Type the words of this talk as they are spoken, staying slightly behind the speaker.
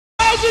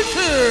Kamikaze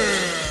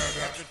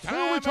Kid. Who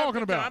are we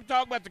talking about? I'm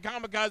talking about the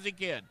Kamikaze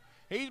Kid.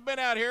 He's been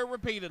out here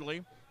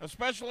repeatedly,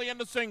 especially in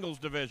the singles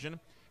division,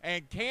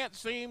 and can't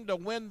seem to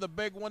win the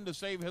big one to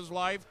save his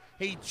life.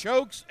 He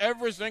chokes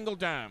every single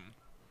time.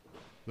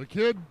 The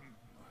kid,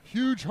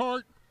 huge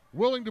heart,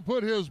 willing to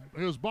put his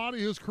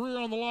body, his career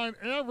on the line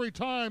every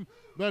time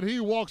that he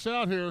walks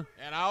out here.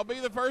 And I'll be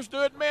the first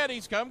to admit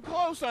he's come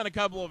close on a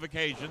couple of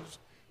occasions,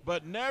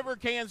 but never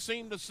can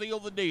seem to seal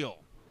the deal.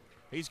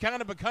 He's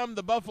kind of become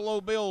the Buffalo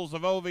Bills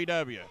of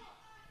OVW.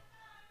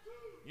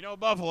 You know,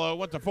 Buffalo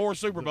went to 4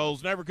 Super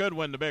Bowls, never could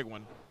win the big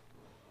one.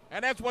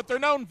 And that's what they're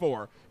known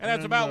for. And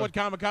that's about what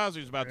Kamikaze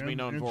is about to be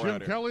known for. Jim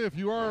out here. Kelly, if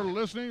you are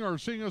listening or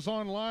seeing us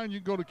online,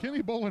 you can go to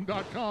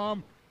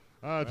KennyBolin.com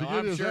to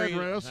get his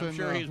address. I'm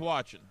sure he's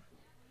watching.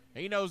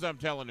 He knows I'm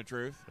telling the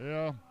truth.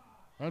 Yeah.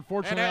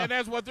 Unfortunately. And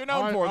that's what they're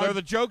known for. They're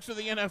the jokes of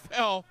the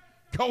NFL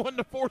going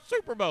to 4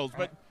 Super Bowls.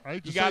 But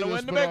you got to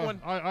win the big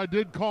one. I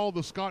did call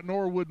the Scott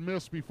Norwood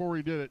miss before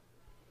he did it.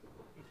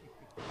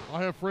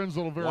 I have friends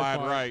that will verify.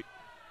 Wide right.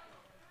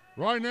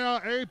 Right now,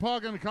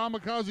 APOC and the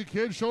Kamikaze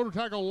Kid. Shoulder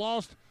tackle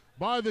lost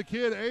by the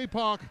kid.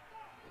 APOC,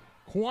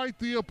 quite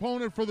the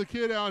opponent for the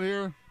kid out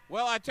here.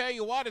 Well, I tell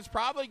you what, it's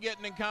probably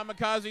getting in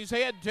Kamikaze's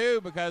head,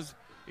 too, because,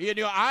 you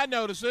know, I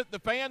notice it. The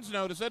fans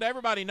notice it.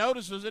 Everybody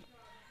notices it.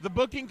 The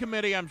booking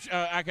committee,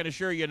 I can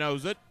assure you,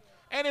 knows it.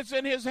 And it's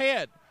in his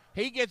head.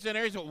 He gets in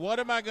there. He says, what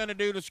am I going to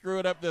do to screw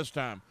it up this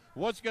time?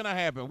 What's going to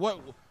happen?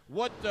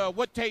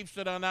 What tapes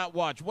did I not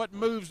watch? What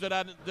moves did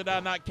I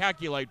not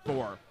calculate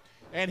for?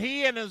 And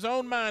he, in his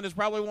own mind, is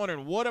probably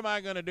wondering, what am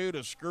I going to do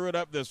to screw it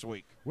up this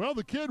week? Well,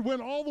 the kid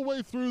went all the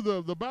way through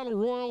the Battle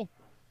Royal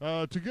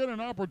to get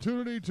an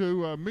opportunity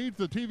to meet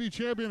the TV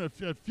champion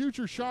at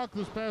Future Shock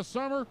this past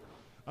summer.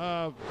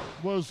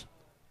 Was,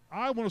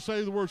 I want to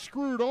say the word,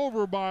 screwed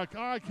over by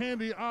Eye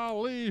Candy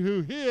Ali,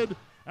 who hid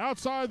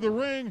outside the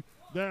ring.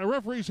 The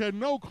referees had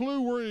no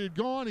clue where he had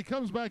gone. He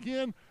comes back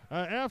in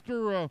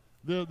after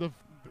the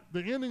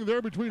ending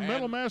there between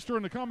Metal Master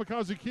and the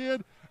Kamikaze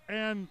Kid,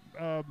 and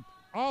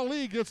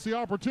Ali gets the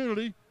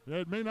opportunity.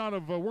 It may not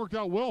have worked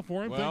out well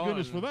for him. Thank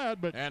goodness for that.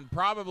 And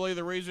probably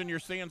the reason you're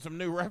seeing some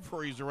new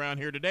referees around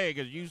here today,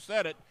 because you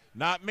said it,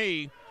 not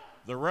me.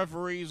 The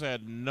referees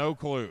had no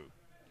clue.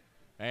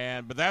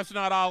 But that's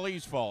not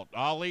Ali's fault.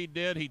 Ali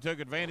did. He took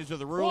advantage of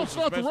the rules. Well, it's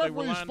not the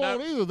referee's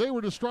fault either. They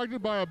were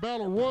distracted by a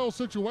Battle Royal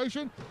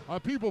situation.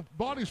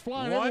 Bodies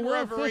flying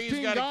everywhere.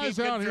 15 guys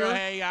out here.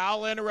 Hey,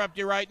 I'll interrupt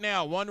you right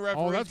now. One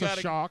referee's got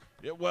to shock.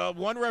 Well,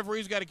 one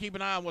referee's got to keep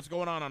an eye on what's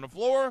going on the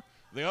floor.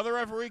 The other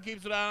referee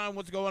keeps an eye on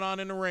what's going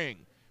on in the ring.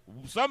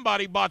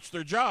 Somebody botched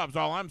their jobs,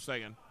 all I'm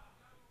saying.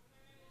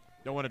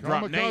 Don't want to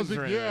drop names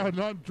or anything. Yeah,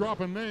 not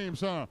dropping names,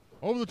 huh?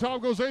 Over the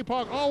top goes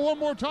APOC. Oh, one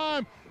more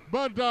time.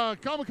 But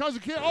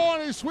Kamikaze Kid,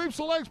 and he sweeps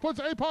the legs, puts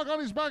APOC on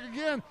his back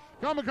again.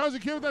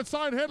 Kamikaze Kid with that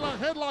side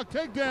headlock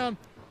takedown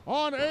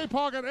on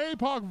APOC, and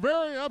APOC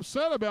very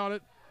upset about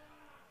it.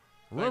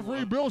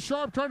 Referee Bill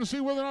Sharp trying to see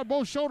whether or not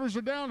both shoulders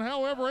are down.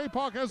 However,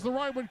 APOC has the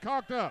right one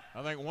cocked up.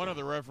 I think one of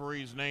the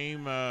referees'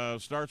 name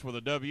starts with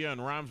a W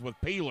and rhymes with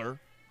Peeler.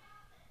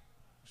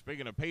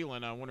 Speaking of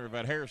peeling, I wonder if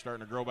that hair's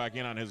starting to grow back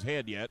in on his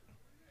head yet.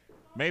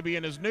 Maybe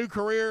in his new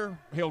career,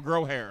 he'll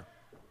grow hair.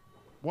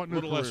 What new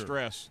career? A little less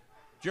stress.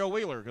 Joe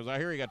Wheeler, because I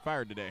hear he got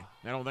fired today.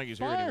 I don't think he's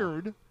here anymore.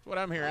 Fired? That's what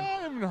I'm hearing. I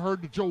haven't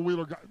heard that Joe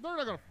Wheeler got. They're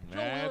not going to.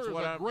 Joe Wheeler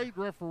is a great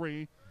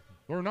referee.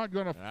 They're not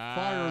going to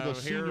fire the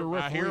senior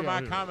referee. I hear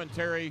my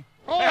commentary.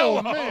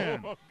 Oh,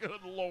 man. Good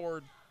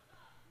Lord.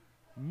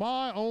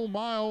 My, oh,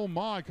 my, oh,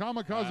 my.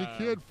 Kamikaze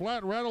Kid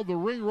flat rattled the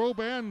ring rope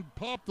and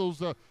popped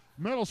those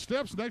metal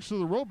steps next to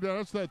the rope down.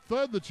 That's that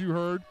thud that you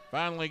heard.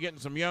 Finally getting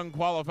some young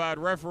qualified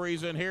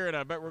referees in here, and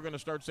I bet we're going to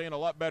start seeing a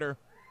lot better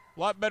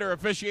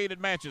officiated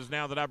matches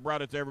now that I've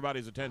brought it to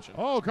everybody's attention.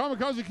 Oh,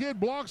 Kamikaze Kid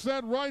blocks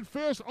that right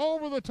fist.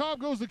 Over the top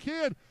goes the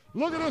kid.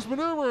 Look at this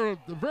maneuver,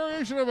 the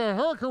variation of a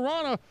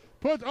hurricanrana.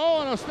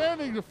 And a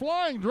standing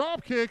flying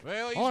drop kick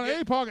on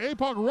APOC.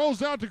 APOC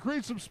rolls out to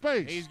create some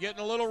space. He's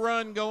getting a little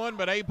run going,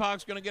 but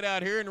APOC's going to get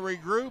out here and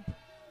regroup.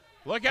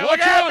 Look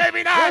out,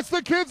 maybe not. That's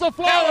the kid's a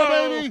flyer,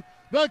 baby.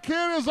 The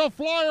kid is a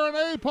flyer,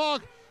 and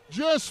APOC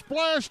just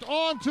splashed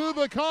onto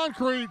the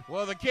concrete.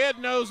 Well, the kid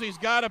knows he's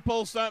got to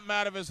pull something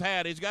out of his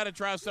hat. He's got to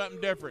try something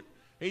different.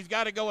 He's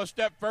got to go a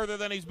step further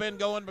than he's been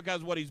going,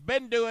 because what he's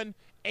been doing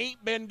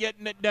ain't been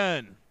getting it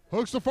done.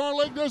 Hooks the far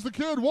leg, does the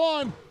kid.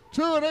 1,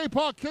 2, and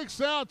APOC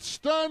kicks out.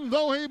 Stunned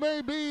though he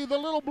may be, the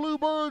little blue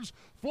birds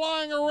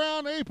flying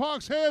around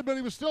APOC's head, but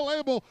he was still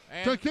able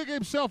to kick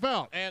himself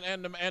out.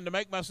 And to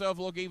make myself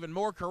look even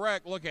more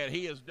correct, look at,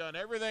 he has done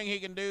everything he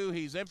can do.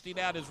 He's emptied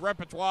out his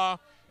repertoire,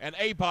 and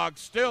APOC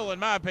still, in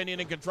my opinion,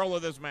 in control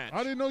of this match.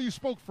 I didn't know you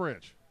spoke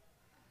French.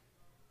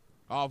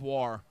 Au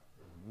revoir.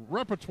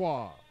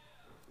 Repertoire.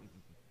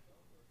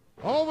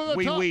 Over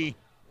the top. Oui.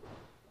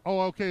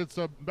 Oh, okay, it's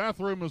a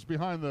bathroom is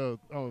behind the,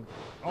 oh,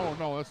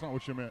 no, that's not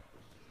what you meant.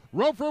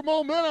 Rope for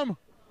momentum.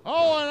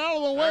 Oh, and out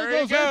of the way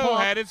goes APOC.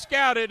 Had it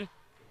scouted.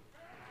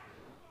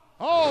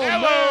 Oh,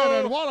 Hello. man,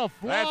 and what a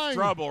flying. That's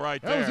trouble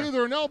right there. That was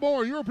either an elbow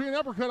or a European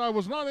uppercut. I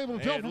was not able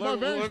to tell from my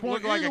vantage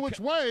point. Either which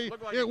way,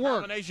 it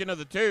worked. Combination of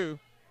the two.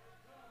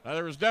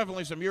 There was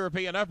definitely some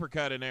European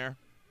uppercut in there.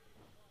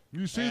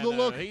 You see the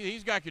look.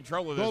 He's got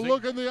control of this. The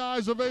look in the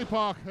eyes of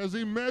APOC as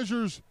he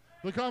measures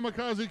the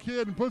Kamikaze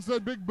Kid and puts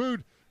that big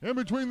boot in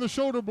between the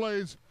shoulder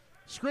blades,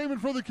 screaming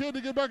for the Kid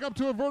to get back up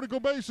to a vertical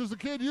base as the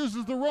Kid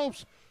uses the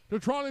ropes to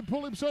try to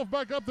pull himself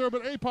back up there.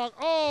 But APOC,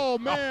 oh,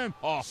 man,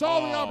 saw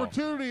the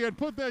opportunity and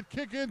put that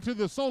kick into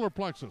the solar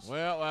plexus.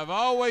 Well, I've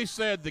always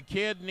said the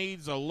Kid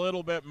needs a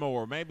little bit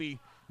more. Maybe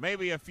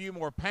a few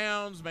more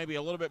pounds, maybe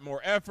a little bit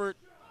more effort,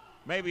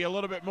 maybe a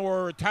little bit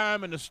more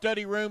time in the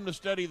study room to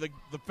study the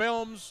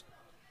films.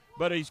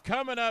 But he's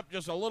coming up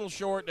just a little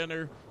short, and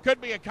there could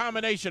be a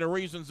combination of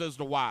reasons as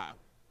to why.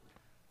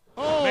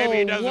 Oh, maybe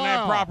he doesn't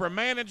have proper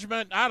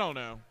management. I don't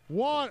know.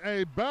 What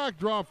a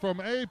backdrop from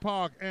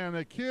APOC, and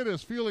the Kid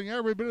is feeling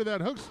every bit of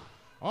that. Hooks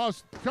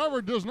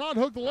cover does not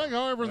hook the leg,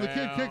 however, and the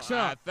Kid kicks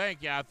out.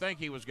 I think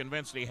he was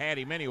convinced he had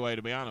him anyway,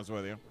 to be honest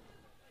with you.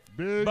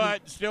 Big.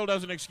 But still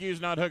doesn't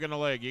excuse not hooking the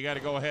leg. You got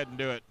to go ahead and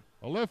do it.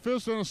 A left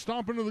fist and a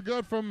stomp into the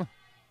gut from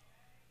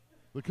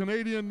the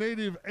Canadian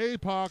native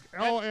APOC.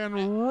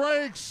 And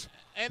rakes.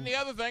 And the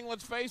other thing,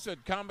 let's face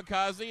it,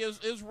 Kamikaze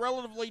is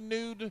relatively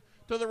new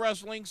to the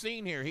wrestling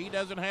scene here. He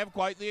doesn't have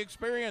quite the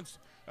experience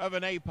of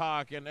an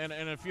APOC and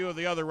a few of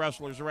the other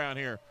wrestlers around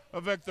here,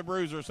 a Vic the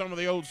Bruiser, some of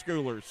the old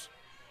schoolers.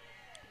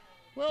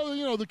 Well,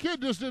 you know, the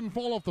Kid just didn't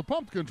fall off the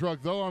pumpkin truck,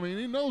 though. I mean,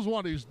 he knows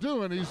what he's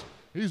doing.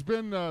 He's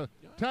been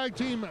tag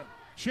team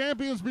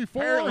champions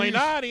before. Apparently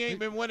not. He ain't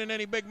been winning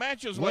any big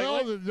matches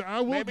lately.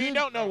 Maybe he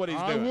don't know what he's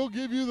doing. I will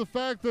give you the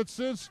fact that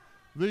since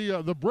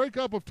the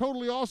breakup of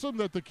Totally Awesome,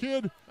 that the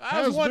Kid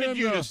I wanted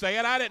you to say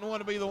it. I didn't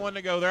want to be the one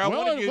to go there. I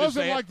wanted you to say it. Well, it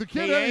wasn't like the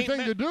Kid had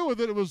anything to do with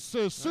it. It was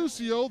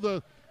Susio,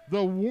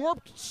 the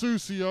warped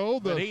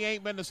Susio. But he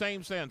ain't been the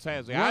same since,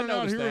 has he? I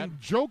noticed that. In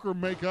Joker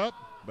makeup.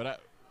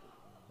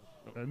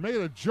 And made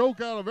a joke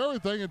out of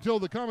everything until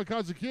the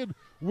Kamikaze Kid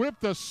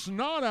whipped the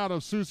snot out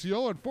of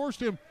Susio and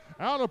forced him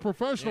out of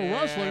professional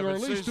wrestling, or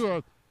at least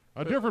to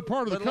a different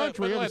part of the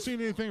country. We haven't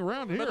seen anything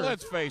around here. But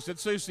let's face it,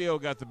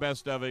 Susio got the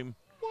best of him.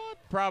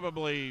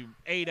 Probably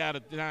 8 out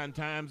of 9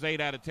 times,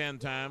 8 out of 10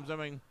 times. I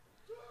mean,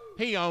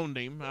 he owned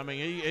him. I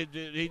mean,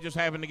 he just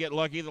happened to get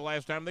lucky the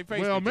last time they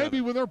faced each other. Well,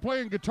 maybe when they're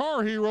playing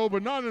Guitar Hero,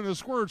 but not in a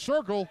squared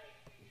circle.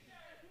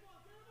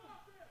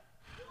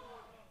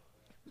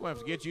 We'll have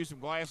to get you some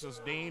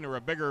glasses, Dean, or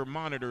a bigger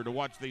monitor to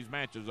watch these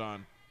matches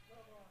on.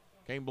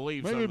 Can't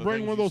believe maybe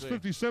bring one of those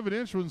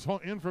 57-inch ones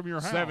in from your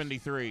house.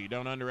 73.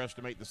 Don't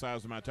underestimate the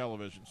size of my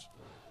televisions.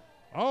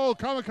 Oh,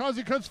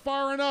 Kamikaze Kid's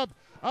firing up.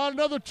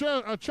 Another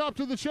chop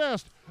to the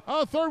chest.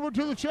 A third one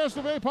to the chest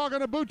of APOC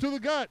and a boot to the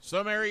gut.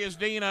 Some areas,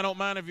 Dean, I don't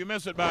mind if you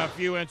miss it by a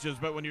few inches,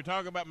 but when you're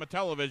talking about my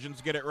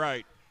televisions, get it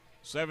right.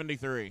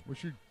 73. We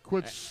should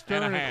quit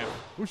staring.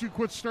 We should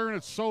quit staring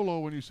at Solo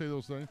when you say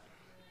those things.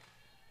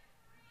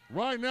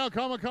 Right now,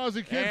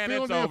 Kamikaze Kid and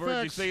feeling it's the over.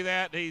 effects. Did you see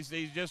that?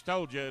 He's just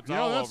told you it's all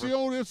over. Yeah, that's the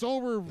old it's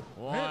over.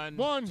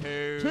 One,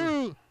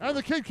 two, and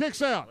the Kid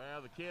kicks out.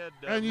 Well, the Kid.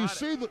 And you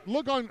see the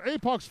look on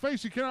APOC's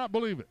face. You cannot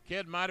believe it.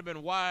 Kid might have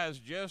been wise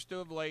just to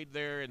have laid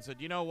there and said,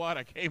 you know what?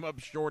 I came up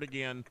short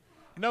again.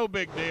 No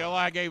big deal.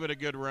 I gave it a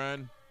good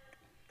run.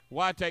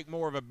 Why take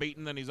more of a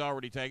beating than he's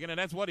already taken? And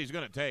that's what he's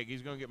going to take.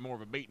 He's going to get more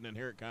of a beating, and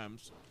here it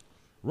comes.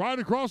 Right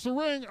across the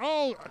ring.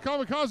 Oh,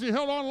 Kamikaze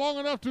held on long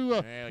enough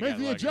to make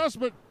the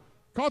adjustment.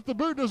 Caught the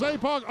boot in his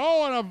APOC.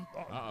 Oh, and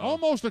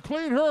almost a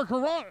clean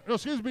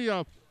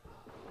Enziguri.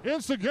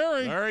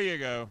 There you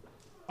go.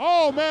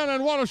 Oh, man,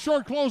 and what a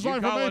short clothesline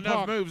from APOC. You call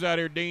enough moves out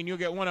here, Dean. You'll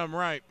get one of them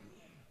right.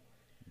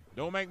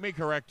 Don't make me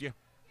correct you.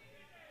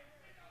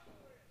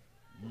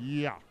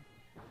 Yeah.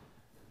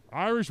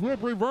 Irish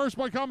whip reversed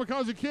by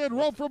Kamikaze Kid.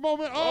 Rope for a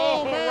moment.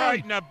 Oh, man.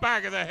 Right in the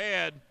back of the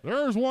head.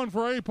 There's one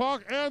for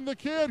APOC, and the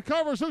Kid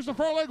covers. Hooks the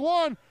front leg.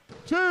 1,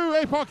 2.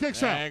 APOC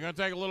kicks out. Going to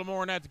take a little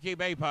more than that to keep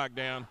APOC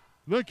down.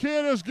 The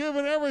Kid is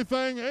giving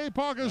everything.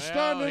 APOC is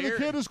stunned, and the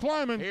Kid is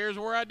climbing. Here's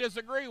where I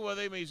disagree with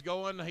him. He's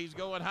going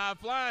high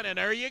flying, and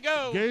there you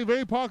go. Gave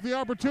APOC the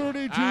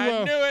opportunity to.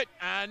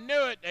 I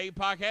knew it.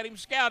 APOC had him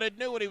scouted,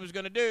 knew what he was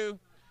going to do,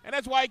 and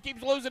that's why he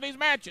keeps losing these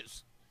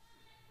matches.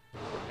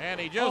 And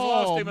he just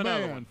lost him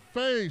another one.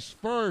 Face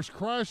first,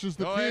 crashes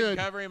the Go Kid. Ahead and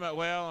cover him.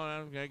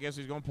 Well, I guess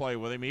he's going to play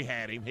with him. He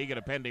had him. He could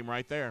have pinned him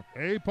right there.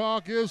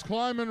 APOC is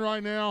climbing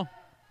right now.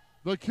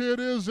 The Kid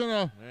is in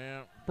a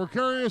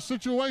precarious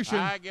situation.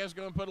 I guess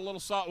going to put a little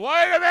salt.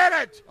 Wait a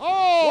minute!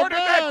 Oh, where did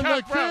that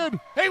come from?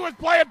 He was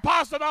playing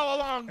possum all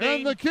along, Dean.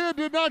 And the Kid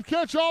did not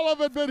catch all of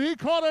it, but he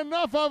caught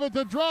enough of it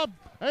to drop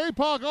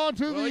APOC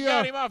onto the. He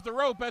got him off the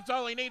rope. That's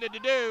all he needed to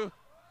do.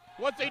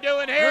 What's he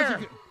doing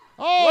here?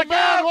 Oh, look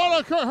man, out.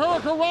 what a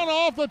hurricane run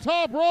off the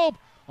top rope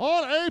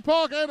on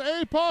APOC, and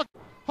APOC.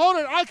 Hold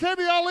it.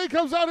 iDanny Ali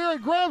comes out here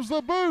and grabs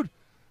the boot.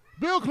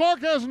 Bill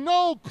Clark has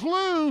no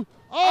clue.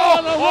 Oh,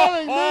 and a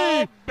running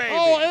knee. Baby.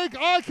 Oh,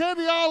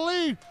 iDanny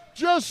Ali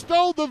just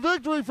stole the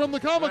victory from the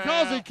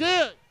Kamikaze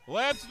Kid.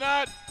 Let's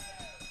not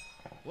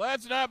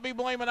Let's not be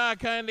blaming Eye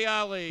Candy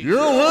Ali.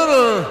 Your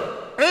winner,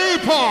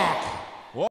 APOC.